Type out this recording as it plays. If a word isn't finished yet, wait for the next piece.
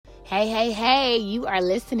Hey, you are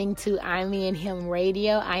listening to I'm Me and Him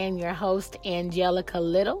Radio. I am your host, Angelica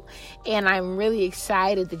Little, and I'm really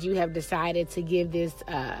excited that you have decided to give this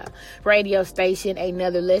radio station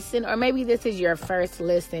another listen, or maybe this is your first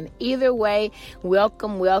listen. Either way,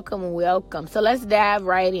 welcome. So let's dive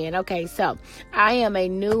right in. Okay, so I am a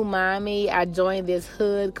new mommy. I joined this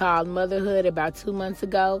hood called Motherhood about 2 months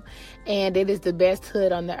ago, and it is the best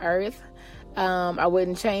hood on the earth. I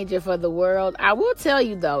wouldn't change it for the world. I will tell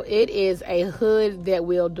you, though, it is a hood that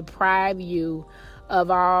will deprive you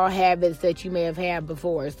of all habits that you may have had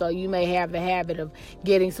before. So you may have the habit of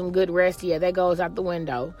getting some good rest. Yeah, that goes out the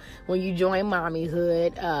window when you join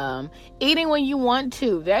mommyhood. Eating when you want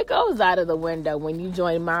to, that goes out of the window when you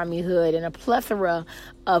join mommyhood, and a plethora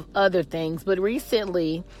of other things. But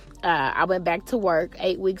recently, I went back to work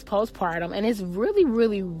 8 weeks postpartum, and it's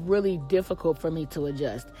really difficult for me to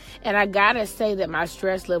adjust. And I gotta say that my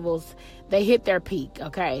stress levels, they hit their peak,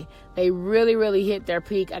 okay? They really hit their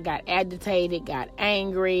peak. I got agitated, got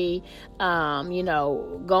angry,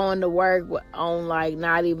 going to work on like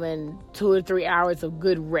not even 2 or 3 hours of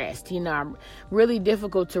good rest. Really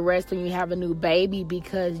difficult to rest when you have a new baby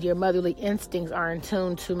because your motherly instincts are in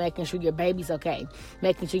tune to making sure your baby's okay,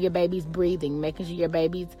 making sure your baby's breathing, making sure your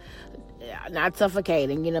baby's not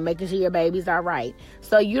suffocating, making sure your baby's all right.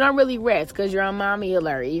 So you don't really rest because you're on mommy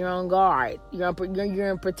alert, you're on guard, you're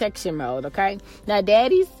in protection mode, okay? Now,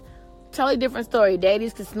 daddies, totally different story.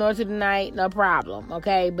 Daddies can snore through the night, no problem,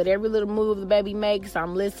 okay? But every little move the baby makes,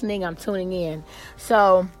 I'm listening, I'm tuning in.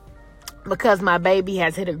 So, because my baby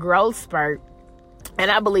has hit a growth spurt,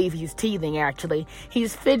 and I believe he's teething, actually.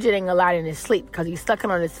 He's fidgeting a lot in his sleep because he's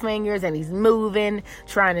sucking on his fingers and he's moving,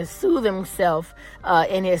 trying to soothe himself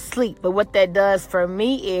in his sleep. But what that does for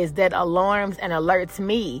me is that alarms and alerts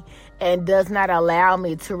me and does not allow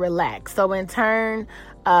me to relax. So in turn,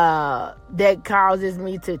 that causes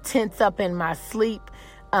me to tense up in my sleep.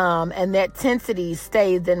 And that tensity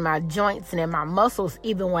stays in my joints and in my muscles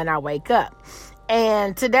even when I wake up.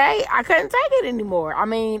 And today, I couldn't take it anymore. I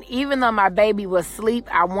mean, even though my baby was asleep,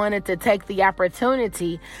 I wanted to take the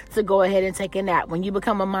opportunity to go ahead and take a nap. When you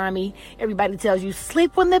become a mommy, everybody tells you,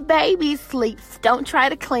 sleep when the baby sleeps. Don't try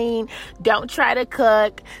to clean. Don't try to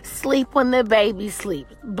cook. Sleep when the baby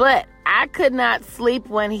sleeps. But I could not sleep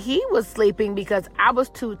when he was sleeping because I was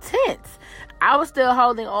too tense. I was still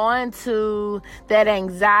holding on to that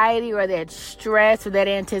anxiety or that stress or that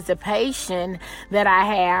anticipation that I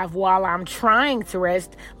have while I'm trying to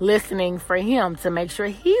rest, listening for him to make sure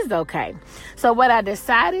he's okay. So what I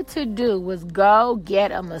decided to do was go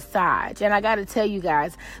get a massage. And I got to tell you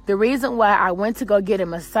guys, the reason why I went to go get a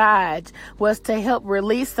massage was to help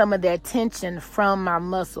release some of that tension from my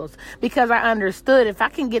muscles, because I understood if I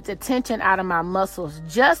can get the tension out of my muscles,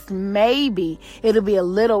 just maybe it'll be a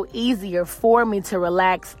little easier for me to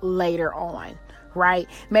relax later on, right?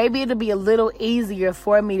 Maybe it'll be a little easier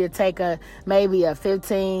for me to take maybe a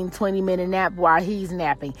 15-20 minute nap while he's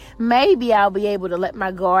napping. Maybe I'll be able to let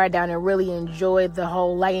my guard down and really enjoy the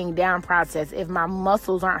whole laying down process if my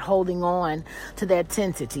muscles aren't holding on to that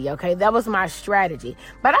tensity, okay? That was my strategy.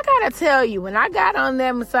 But I gotta tell you, when I got on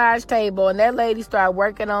that massage table and that lady started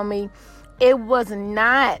working on me, it was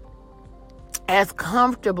not as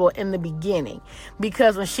comfortable in the beginning,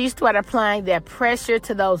 because when she started applying that pressure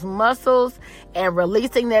to those muscles and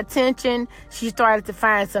releasing that tension, she started to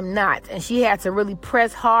find some knots, and she had to really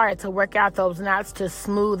press hard to work out those knots, to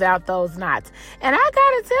smooth out those knots. And I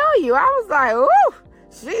gotta tell you, I was like, ooh,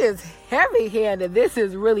 she is heavy-handed. This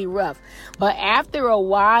is really rough. But after a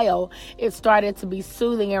while, it started to be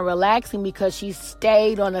soothing and relaxing because she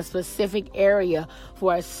stayed on a specific area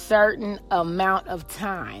for a certain amount of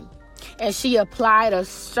time. And she applied a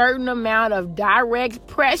certain amount of direct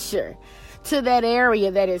pressure to that area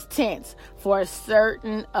that is tense for a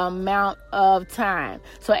certain amount of time.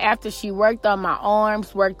 So after she worked on my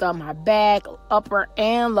arms, worked on my back, upper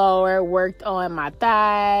and lower, worked on my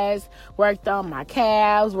thighs, worked on my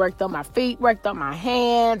calves, worked on my feet, worked on my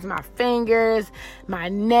hands, my fingers, my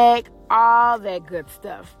neck, all that good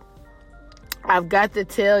stuff, I've got to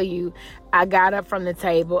tell you, I got up from the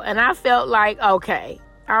table and I felt like, okay.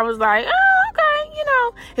 I was like, oh, okay,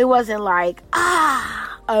 it wasn't like,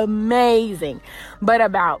 amazing. But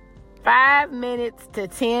about 5 minutes to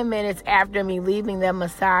 10 minutes after me leaving the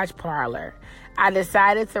massage parlor, I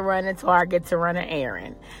decided to run to Target to run an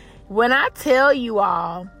errand. When I tell you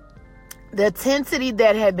all, the tensity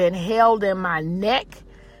that had been held in my neck,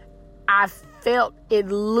 I felt it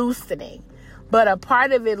loosening. but a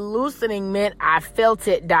part of it loosening meant I felt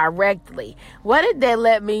it directly. What did that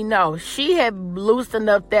let me know? She had loosened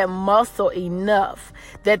up that muscle enough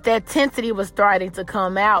that tensity was starting to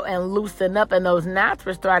come out and loosen up, and those knots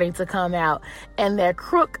were starting to come out, and that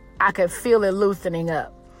crook, I could feel it loosening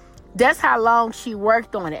up. That's how long she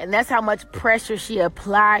worked on it, and that's how much pressure she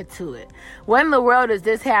applied to it. What in the world does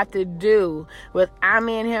this have to do with I'm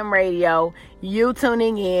in Him Radio, you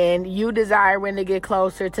tuning in, you desiring to get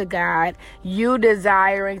closer to God, you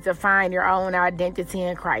desiring to find your own identity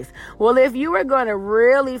in Christ? Well, if you were going to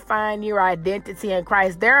really find your identity in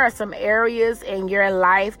Christ, there are some areas in your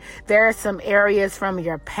life, there are some areas from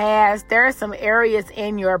your past, there are some areas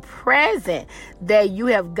in your present that you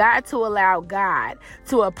have got to allow God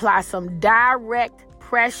to apply some direct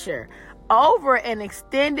pressure over an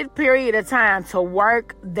extended period of time to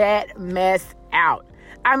work that mess out.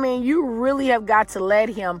 I mean, you really have got to let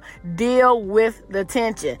Him deal with the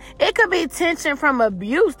tension. It could be tension from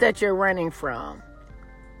abuse that you're running from.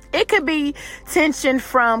 It could be tension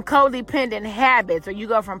from codependent habits, or you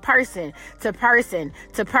go from person to person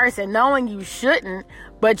to person, knowing you shouldn't,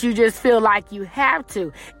 but you just feel like you have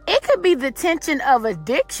to. It could be the tension of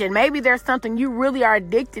addiction. Maybe there's something you really are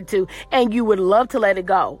addicted to and you would love to let it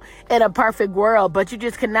go in a perfect world, but you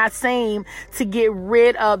just cannot seem to get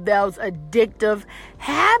rid of those addictive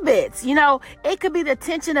habits. You know, it could be the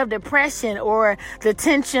tension of depression, or the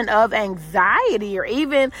tension of anxiety, or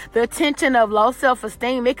even the tension of low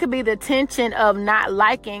self-esteem. It could be the tension of not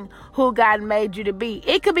liking who God made you to be.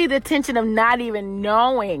 It could be the tension of not even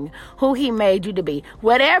knowing who He made you to be.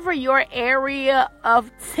 Whatever your area of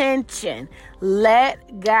tension,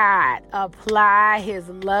 let God apply His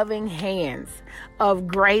loving hands of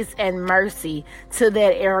grace and mercy to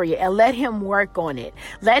that area, and let Him work on it.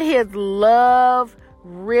 Let His love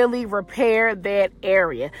really repair that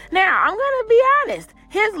area. Now, I'm going to be honest.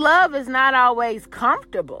 His love is not always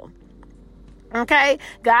comfortable. Okay,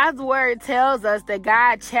 God's word tells us that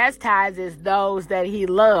God chastises those that He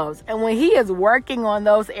loves. And when He is working on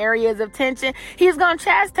those areas of tension, He's going to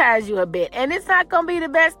chastise you a bit. And it's not going to be the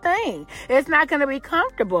best thing. It's not going to be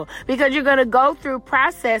comfortable, because you're going to go through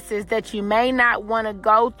processes that you may not want to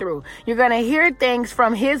go through. You're going to hear things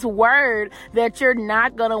from His word that you're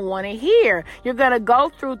not going to want to hear. You're going to go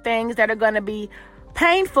through things that are going to be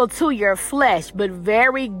painful to your flesh, but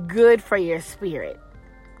very good for your spirit.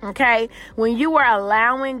 Okay, when you are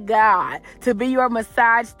allowing God to be your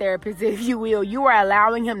massage therapist, if you will, you are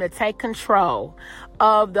allowing Him to take control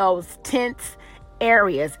of those tense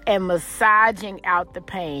areas and massaging out the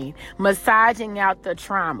pain, massaging out the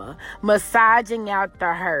trauma, massaging out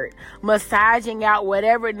the hurt, massaging out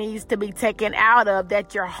whatever needs to be taken out of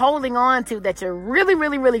that you're holding on to, that you're really,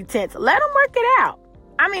 really, really tense. Let Him work it out.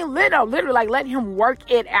 I mean, literally, like, let Him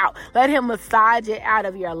work it out. Let Him massage it out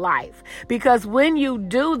of your life. Because when you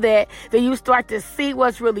do that, then you start to see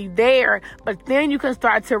what's really there, but then you can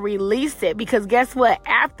start to release it. Because guess what?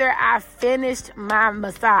 After I finished my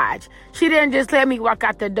massage, she didn't just let me walk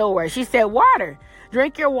out the door. She said, water.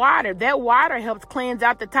 Drink your water. That water helps cleanse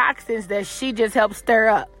out the toxins that she just helped stir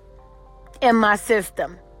up in my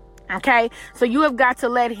system. Okay? So you have got to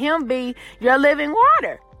let Him be your living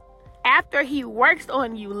water. After He works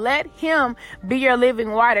on you, let Him be your living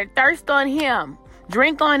water. Thirst on Him.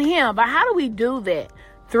 Drink on Him. But how do we do that?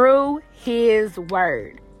 Through His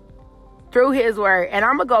word. Through His word. And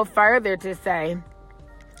I'm going to go further to say,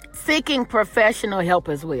 seeking professional help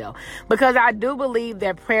as well. Because I do believe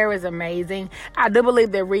that prayer is amazing. I do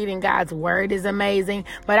believe that reading God's word is amazing.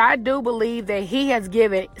 But I do believe that He has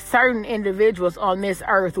given certain individuals on this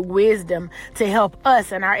earth wisdom to help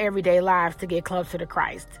us in our everyday lives to get closer to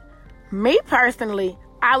Christ. Me personally,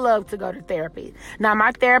 I love to go to therapy. Now,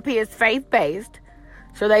 my therapy is faith-based,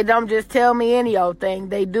 so they don't just tell me any old thing.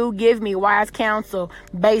 They do give me wise counsel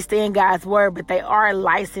based in God's word, but they are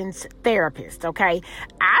licensed therapists, okay?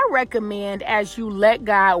 I recommend, as you let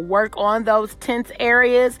God work on those tense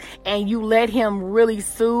areas and you let Him really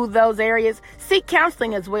soothe those areas, seek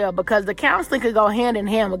counseling as well, because the counseling could go hand in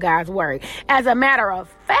hand with God's word. As a matter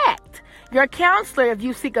of fact, your counselor, if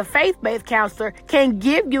you seek a faith-based counselor, can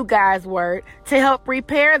give you God's word to help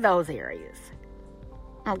repair those areas.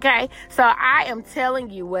 Okay? So I am telling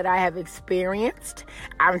you what I have experienced.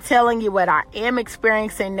 I'm telling you what I am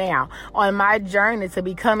experiencing now on my journey to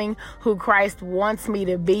becoming who Christ wants me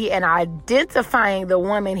to be and identifying the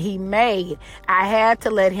woman He made. I had to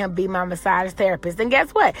let Him be my massage therapist. And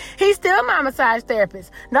guess what? He's still my massage therapist.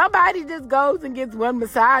 Nobody just goes and gets one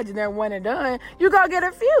massage and then one and done. You go get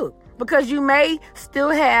a few. because you may still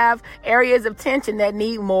have areas of tension that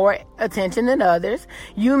need more attention than others.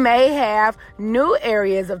 You may have new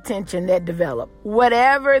areas of tension that develop.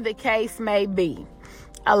 Whatever the case may be,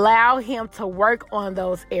 allow him to work on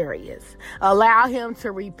those areas. Allow him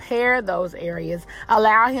to repair those areas.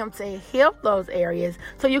 Allow him to heal those areas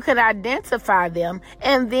so you can identify them,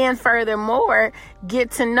 and then furthermore, get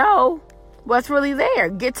to know what's really there.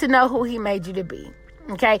 Get to know who he made you to be.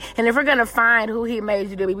 Okay? And if we're going to find who he made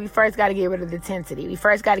you to be, we first got to get rid of the intensity. We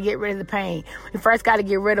first got to get rid of the pain. We first got to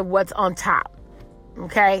get rid of what's on top.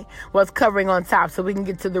 Okay, what's covering on top, so we can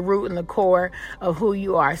get to the root and the core of who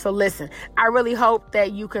you are. So listen, I really hope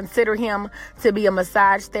that you consider him to be a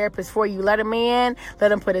massage therapist for you. Let him in,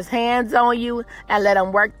 let him put his hands on you, and let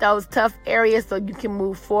him work those tough areas so you can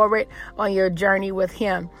move forward on your journey with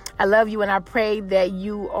him. I love you, and I pray that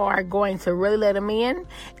you are going to really let him in,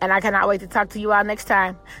 and I cannot wait to talk to you all next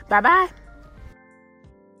time. Bye-bye.